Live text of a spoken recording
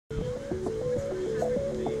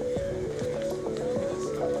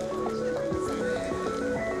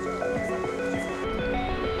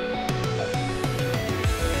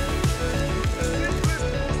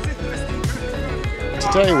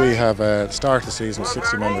Today we have started the season with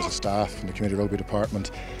 60 members of staff from the Community Rugby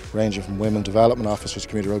Department, ranging from women development officers,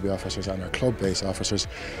 community rugby officers and our club-based officers,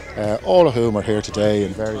 all of whom are here today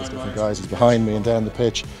in various different guises behind me and down the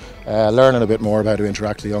pitch, learning a bit more about how to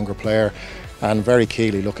interact with the younger player and very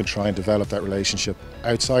keenly looking to try and develop that relationship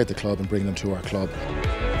outside the club and bring them to our club.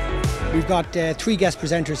 We've got three guest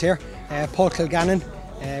presenters here, Paul Kilgannon,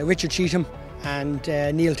 Richard Cheetham and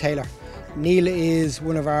Neil Taylor. Neil is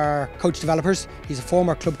one of our coach developers. He's a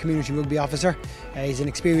former club community rugby officer. He's an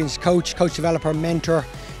experienced coach developer, mentor,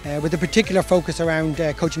 with a particular focus around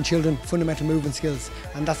coaching children, fundamental movement skills,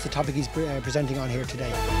 and that's the topic he's presenting on here today.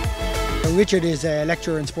 Richard is a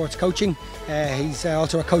lecturer in sports coaching. He's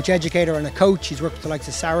also a coach educator and a coach. He's worked with the likes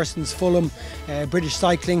of Saracens, Fulham, British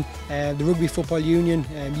Cycling, the Rugby Football Union,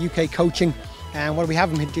 UK coaching. And what we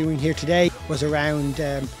have him doing here today was around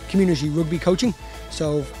community rugby coaching.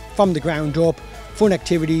 So from the ground up, fun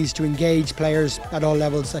activities to engage players at all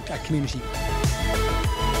levels at community.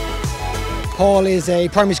 Paul is a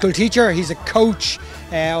primary school teacher. He's a coach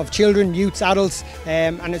of children, youths, adults,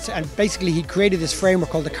 and basically he created this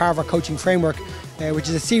framework called the Carver Coaching Framework, which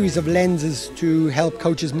is a series of lenses to help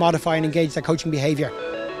coaches modify and engage their coaching behaviour.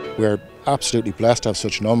 We're absolutely blessed to have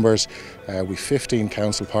such numbers. We've 15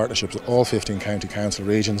 council partnerships with all 15 county council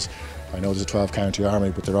regions. I know there's a 12 county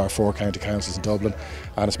army, but there are 4 county councils in Dublin,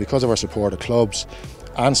 and it's because of our support of clubs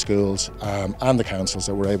and schools and the councils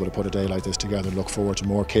that we're able to put a day like this together and look forward to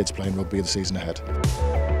more kids playing rugby in the season ahead.